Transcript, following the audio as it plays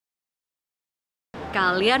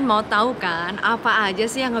Kalian mau tahu kan apa aja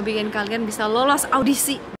sih yang ngebikin kalian bisa lolos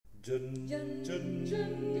audisi?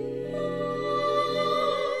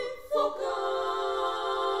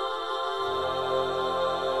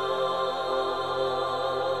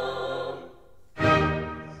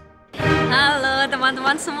 Halo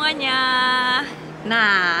teman-teman semuanya.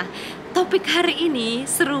 Nah, topik hari ini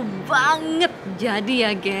seru banget jadi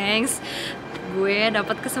ya, gengs. Gue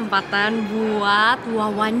dapat kesempatan buat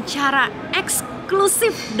wawancara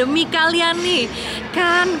eksklusif demi kalian nih.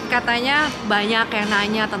 Kan katanya banyak yang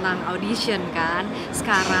nanya tentang audition kan.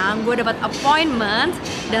 Sekarang gue dapat appointment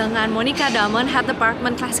dengan Monica Damon, Head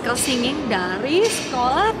Department Classical Singing dari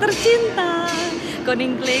sekolah tercinta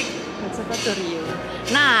Koninklijke Conservatorium.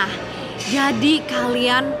 Nah, jadi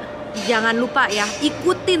kalian jangan lupa ya,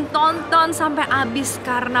 ikutin, tonton sampai habis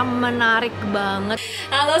karena menarik banget.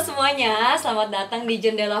 Halo semuanya, selamat datang di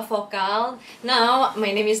Jendela Vokal. Now,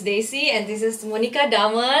 my name is Daisy and this is Monica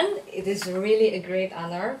Damon. It is really a great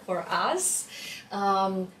honor for us.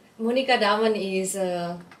 Monica Damon is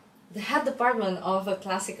the head department of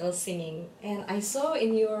classical singing, and I saw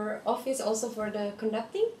in your office also for the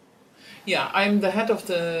conducting. Yeah, I'm the head of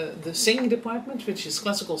the singing department, which is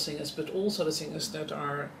classical singers, but also the singers that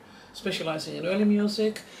are specializing in early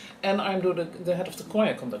music, and I'm the head of the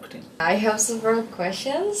choir conducting. I have several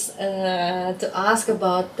questions to ask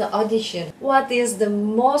about the audition. What is the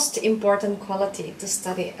most important quality to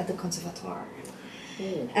study at the conservatoire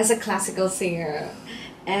as a classical singer,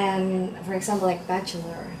 and for example like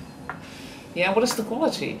bachelor? Yeah, what is the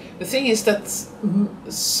quality? The thing is that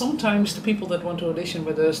sometimes the people that want to audition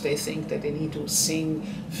with us, they think that they need to sing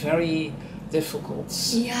very difficult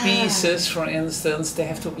pieces, for instance. They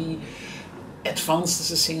have to be advanced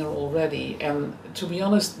as a singer already, and to be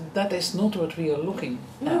honest, that is not what we are looking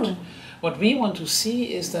at. What we want to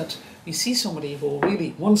see is that we see somebody who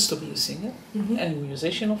really wants to be a singer and a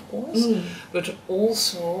musician, of course, but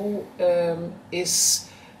also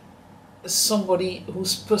is somebody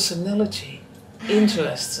whose personality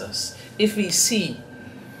interests us. If we see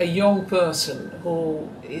a young person who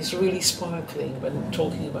is really sparkling when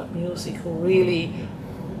talking about music, who really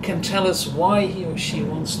can tell us why he or she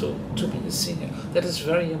wants to be a singer, that is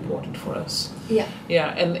very important for us.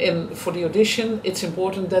 Yeah, and for the audition, it's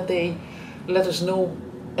important that they let us know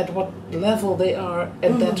at what level they are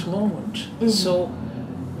at that moment. So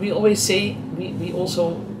we always say, we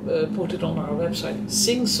also put it on our website,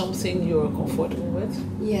 sing something you are comfortable with.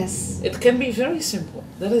 Yes. It can be very simple,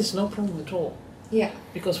 that is no problem at all. Yeah.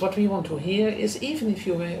 Because what we want to hear is, even if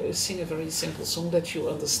you sing a very simple song, that you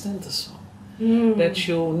understand the song, that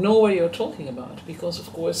you know what you're talking about. Because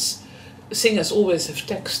of course, singers always have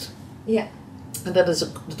text. Yeah. And that is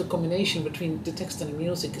the combination between the text and the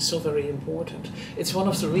music is so very important. It's one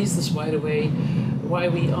of the reasons, by the way, why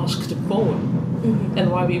we ask the poem,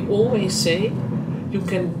 and why we always say you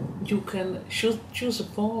can choose a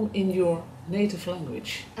poem in your native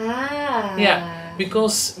language. Yeah,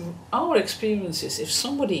 because our experience is, if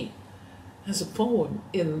somebody has a poem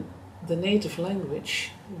in the native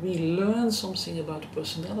language, we learn something about the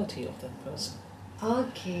personality of that person.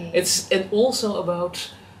 Okay. And also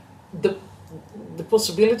about the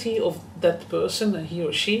possibility of that person, he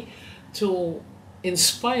or she, to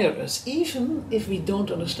inspire us, even if we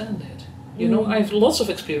don't understand it. You know, I have lots of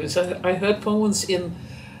experience. I heard poems in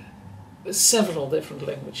several different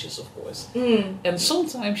languages, of course. And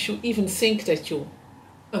sometimes you even think that you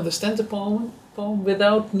understand the poem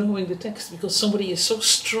without knowing the text, because somebody is so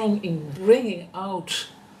strong in bringing out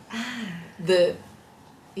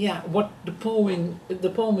what the poem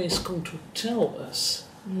is going to tell us.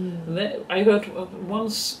 I heard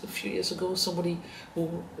once a few years ago somebody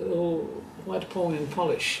who had a poem in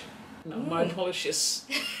Polish. Now my Polish is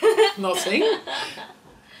nothing,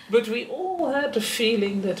 but we all had the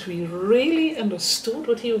feeling that we really understood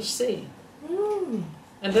what he was saying.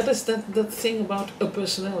 And that is that thing about a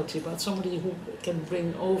personality, about somebody who can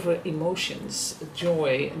bring over emotions,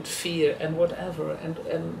 joy and fear and whatever,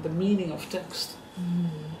 and the meaning of text.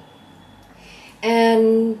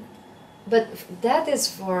 But that is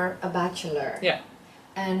for a bachelor. Yeah.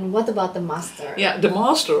 And what about the master? Yeah, the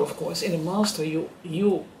master, of course. In a master,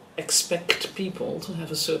 you expect people to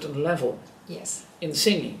have a certain level. Yes. In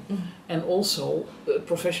singing, and also a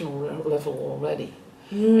professional level already.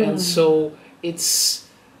 And so it's,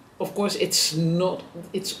 of course, it's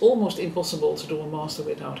almost impossible to do a master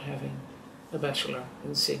without having a bachelor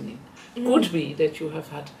in singing. Could be that you have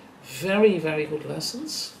had very, very good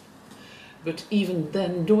lessons, but even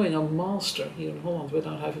then doing a master here in Holland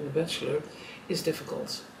without having a bachelor is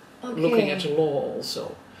difficult. Looking at the law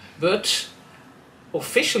also. But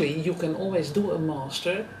officially you can always do a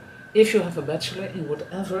master if you have a bachelor in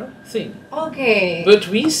whatever thing. Okay. But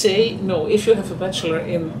we say no. If you have a bachelor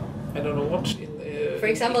in, I don't know what, in for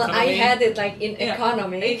example, economy, I had it like in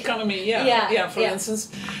economy. Economy, yeah. For instance,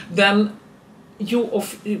 then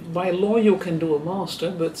by law you can do a master.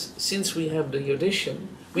 But since we have the audition,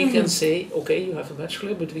 we can say, okay, you have a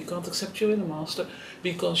bachelor, but we can't accept you in a master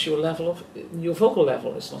because your vocal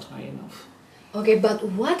level is not high enough. Okay, but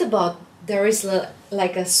what about there is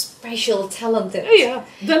like a special talented? Yeah.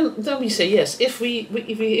 Then we say yes. If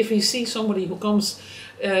we see somebody who comes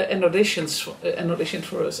and auditions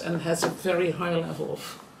for us and has a very high level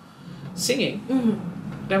of singing,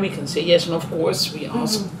 then we can say yes. And of course we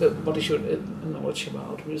ask what is your knowledge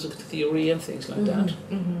about music theory and things like that.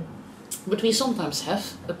 But we sometimes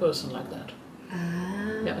have a person like that.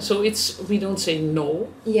 Yeah. So we don't say no.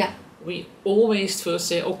 Yeah. We always first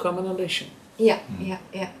say, oh, come and audition. Yeah.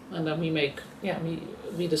 And then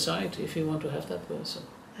we decide if we want to have that person.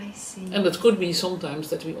 I see. And it could be sometimes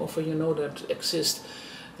that we offer, that exist,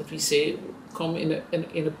 that we say come in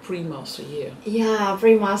a pre-master year. Yeah,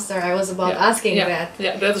 pre-master. I was about asking that.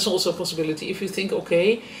 Yeah, that is also a possibility. If you think,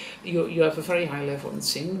 okay, you have a very high level in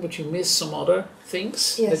singing, but you miss some other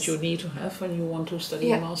things that you need to have when you want to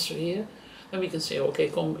study a master year, then we can say, okay,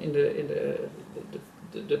 come in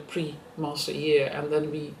the pre-master year, and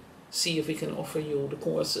then we see if we can offer you the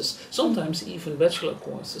courses, sometimes even bachelor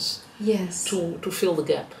courses, to fill the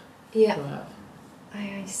gap. Yeah,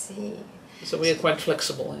 I see. So we are quite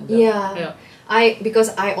flexible in that. Because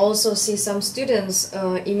I also see some students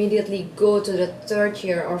immediately go to the third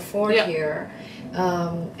year or fourth year,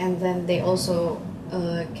 and then they also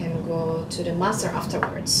can go to the master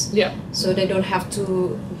afterwards. Yeah. So they don't have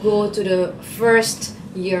to go to the first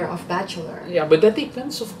year of bachelor. Yeah, but that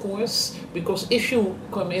depends, of course, because if you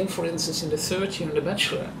come in, for instance, in the third year in the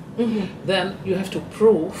bachelor, then you have to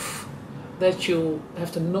prove that you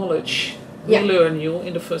have the knowledge we learn you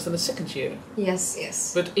in the first and the second year.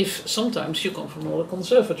 Yes. But if sometimes you come from all the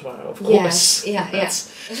conservatoire, of course.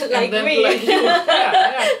 Like me. Like you.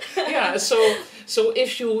 Yeah. So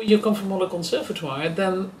if you come from all the conservatoire,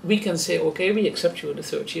 then we can say, okay, we accept you in the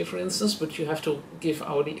third year, for instance, but you have to give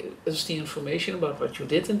us the information about what you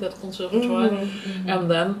did in that conservatoire, and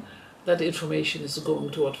then that information is going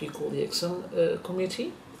to what we call the exam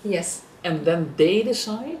committee. Yes. And then they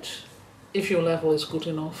decide if your level is good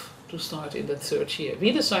enough to start in that third year.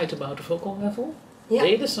 We decide about the vocal level. Yeah.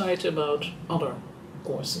 They decide about other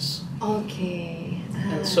courses. Okay.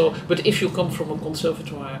 And so, but if you come from a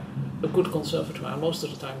conservatoire, a good conservatoire, most of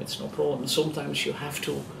the time it's no problem. Sometimes you have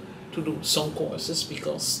to do some courses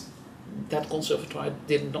because that conservatoire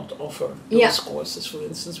did not offer those courses, for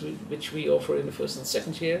instance, which we offer in the first and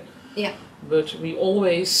second year. Yeah. But we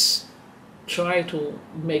always try to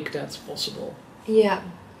make that possible. Yeah.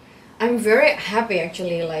 I'm very happy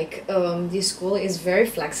actually, like this school is very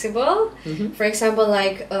flexible. For example,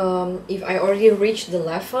 like if I already reached the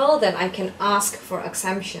level, then I can ask for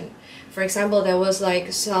exemption. For example, there was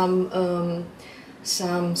like some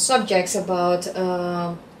subjects about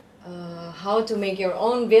how to make your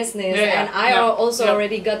own business, and I also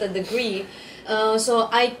already got a degree, so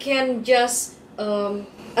I can just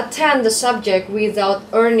attend the subject without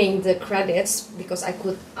earning the credits because I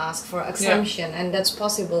could ask for exemption, and that's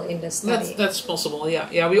possible in the study. That's possible,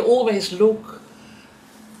 yeah. We always look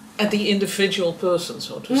at the individual person,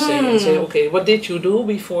 so to say, and say, okay, what did you do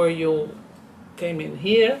before you came in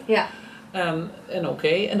here? Yeah. And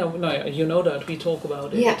okay, and no, you know that we talk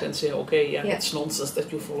about it and say, okay, it's nonsense that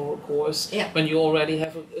you follow a course when you already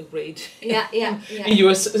have a grade. In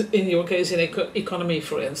your case, in economy,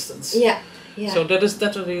 for instance. Yeah. So that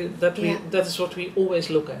is what we always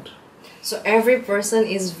look at. So every person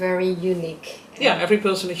is very unique. Yeah, every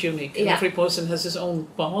person is unique. And every person has his own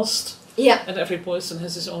past. Yeah. And every person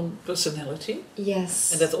has his own personality.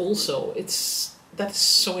 Yes. And that also that is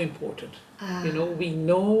so important. We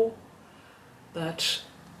know that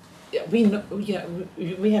we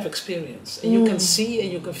have experience, and you can see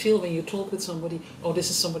and you can feel when you talk with somebody, oh, this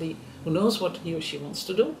is somebody who knows what he or she wants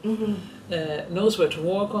to do, knows where to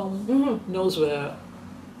work on, knows where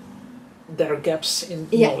their gaps in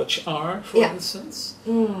knowledge are, for instance.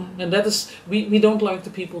 And that is, we don't like the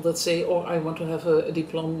people that say, oh, I want to have a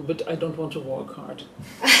diploma, but I don't want to work hard.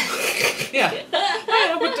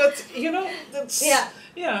 But that's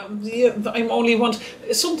I'm only one.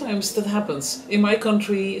 Sometimes that happens in my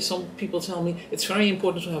country. Some people tell me it's very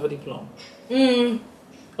important to have a diploma.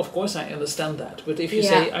 Of course, I understand that. But if you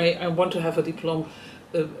say I want to have a diploma,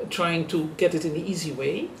 trying to get it in the easy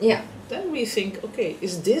way, then we think, okay,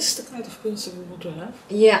 is this the kind of person we want to have?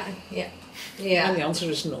 Yeah. And the answer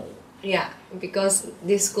is no. Yeah, because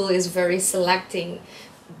this school is very selecting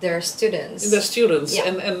their students. The students, Yeah.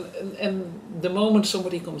 and the moment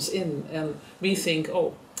somebody comes in and we think,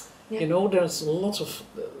 oh, Yeah. you know, there's a lot of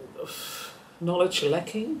knowledge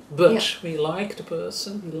lacking, but Yeah. we like the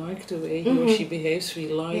person, we like the way he or she behaves, we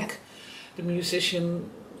like the musician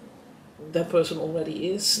that person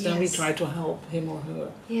already is, then we Yes. try to help him or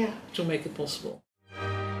her Yeah. to make it possible.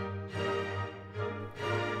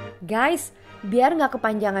 Guys, biar nggak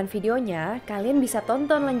kepanjangan videonya, kalian bisa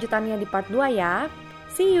tonton lanjutannya di part 2 ya.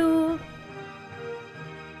 See you!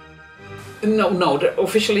 No,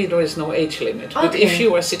 officially there is no age limit, but Okay. if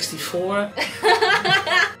you are 64...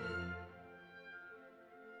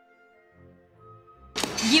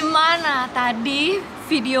 Gimana tadi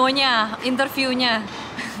videonya, interviewnya?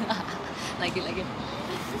 Lagi.